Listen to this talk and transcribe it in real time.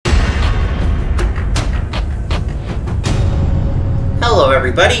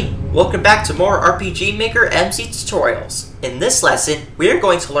everybody! Welcome back to more RPG Maker MC tutorials. In this lesson, we are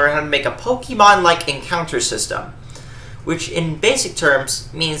going to learn how to make a Pokemon-like encounter system, which in basic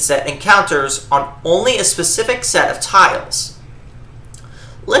terms means that encounters on only a specific set of tiles.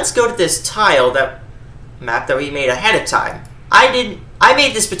 Let's go to this map that we made ahead of time. I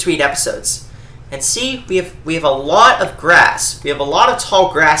made this between episodes. And see, we have a lot of grass. We have a lot of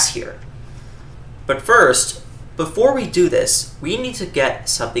tall grass here. But first, before we do this, we need to get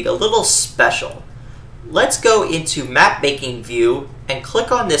something a little special. Let's go into Map Making View and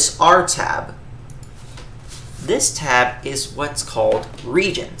click on this R tab. This tab is what's called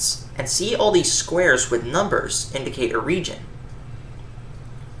Regions. And see all these squares with numbers indicate a region.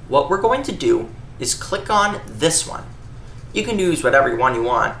 What we're going to do is click on this one. You can use whatever one you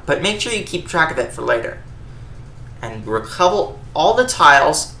want, but make sure you keep track of it for later. And we'll cover all the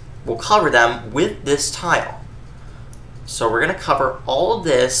tiles, we'll cover them with this tile. So we're going to cover all of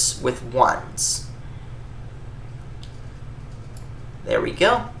this with ones. There we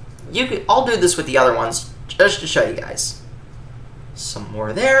go. I'll do this with the other ones just to show you guys. Some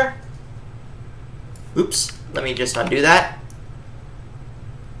more there. Oops, let me just undo that.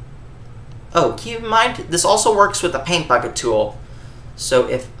 Oh, keep in mind, this also works with the paint bucket tool. So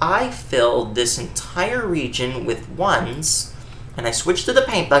if I fill this entire region with ones, and I switch to the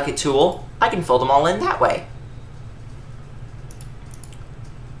paint bucket tool, I can fill them all in that way.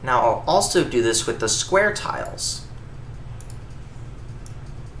 Now I'll also do this with the square tiles.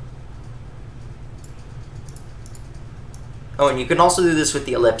 Oh, and you can also do this with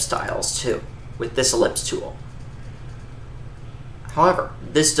the ellipse tiles too, with this ellipse tool. However,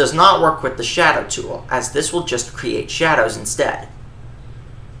 this does not work with the shadow tool, as this will just create shadows instead.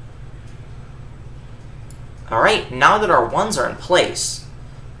 Alright, now that our ones are in place,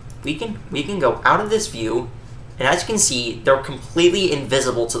 we can go out of this view, and as you can see, they're completely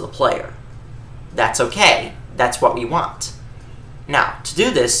invisible to the player. That's okay, that's what we want. Now, to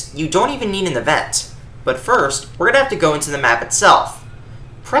do this, you don't even need an event, but first, we're going to have to go into the map itself.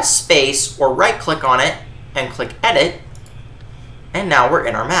 Press space or right click on it, and click edit, and now we're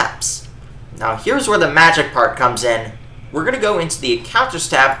in our maps. Now here's where the magic part comes in. We're going to go into the Encounters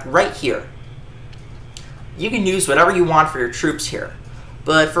tab right here. You can use whatever you want for your troops here.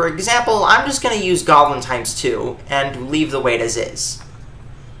 But for example, I'm just going to use Goblin ×2 and leave the weight as is.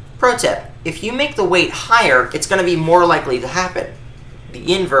 Pro tip, if you make the weight higher, it's going to be more likely to happen.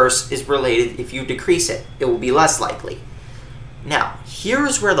 The inverse is related if you decrease it. It will be less likely. Now,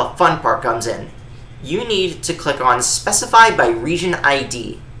 here's where the fun part comes in. You need to click on Specify by Region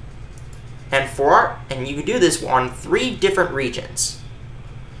ID. And you can do this on 3 different regions.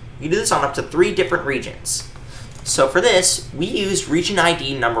 You do this on up to 3 different regions. So for this, we used region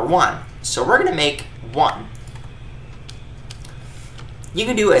ID number 1. So we're going to make 1. You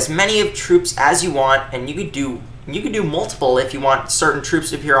can do as many of troops as you want, and you could do multiple if you want certain troops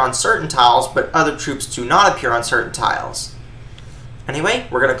to appear on certain tiles, but other troops to not appear on certain tiles. Anyway,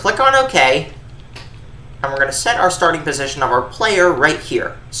 we're going to click on OK, and we're going to set our starting position of our player right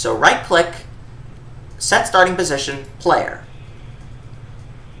here. So right click, set starting position, player.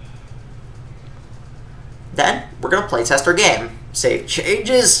 Then, we're going to play test our game. Save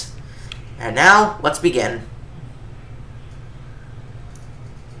changes. And now, let's begin.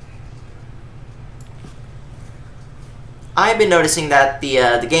 I've been noticing that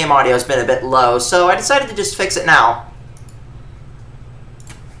the game audio has been a bit low, so I decided to just fix it now.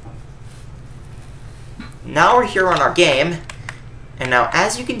 Now we're here on our game. And now,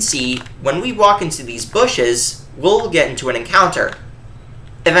 as you can see, when we walk into these bushes, we'll get into an encounter.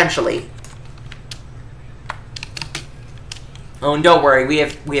 Eventually. Oh, and don't worry, we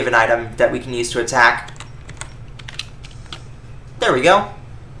have an item that we can use to attack. There we go.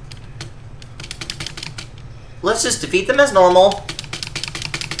 Let's just defeat them as normal.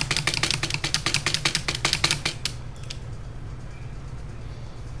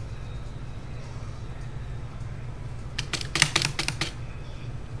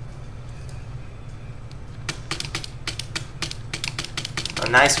 Oh,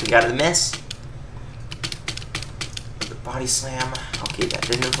 nice, we got a miss. Body slam. Okay, that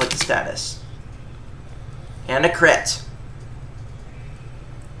didn't inflict the status. And a crit.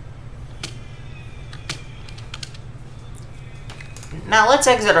 Now let's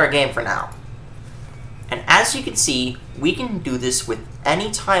exit our game for now. And as you can see, we can do this with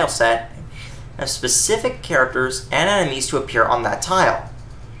any tile set of specific characters and enemies to appear on that tile.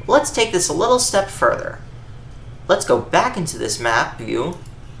 Let's take this a little step further. Let's go back into this map view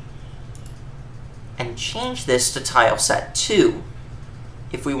and change this to tile set 2.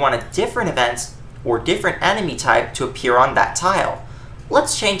 If we want a different event or different enemy type to appear on that tile,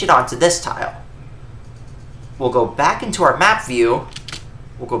 let's change it onto this tile. We'll go back into our map view,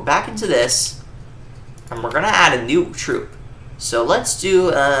 we'll go back into this, and we're going to add a new troop. So let's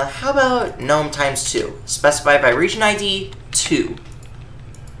do, how about Gnome times 2, specified by region ID 2.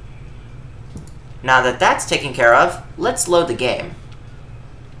 Now that that's taken care of, let's load the game.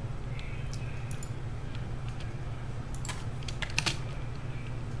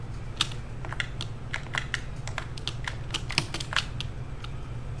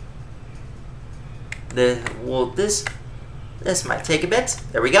 This might take a bit.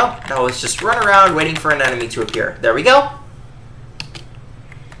 There we go. Now let's just run around waiting for an enemy to appear. There we go.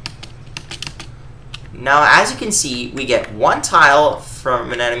 Now, as you can see, we get one tile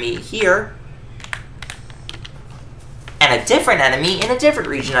from an enemy here, and a different enemy in a different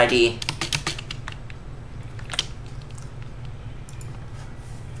region ID.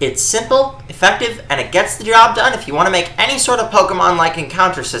 It's simple, effective, and it gets the job done if you want to make any sort of Pokemon-like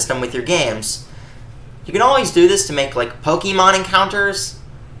encounter system with your games. You can always do this to make, like, Pokemon encounters.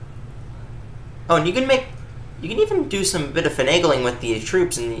 Oh, and you can even do some bit of finagling with the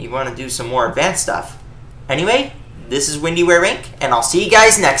troops and you want to do some more advanced stuff. Anyway, this is WindyWare Inc., and I'll see you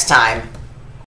guys next time.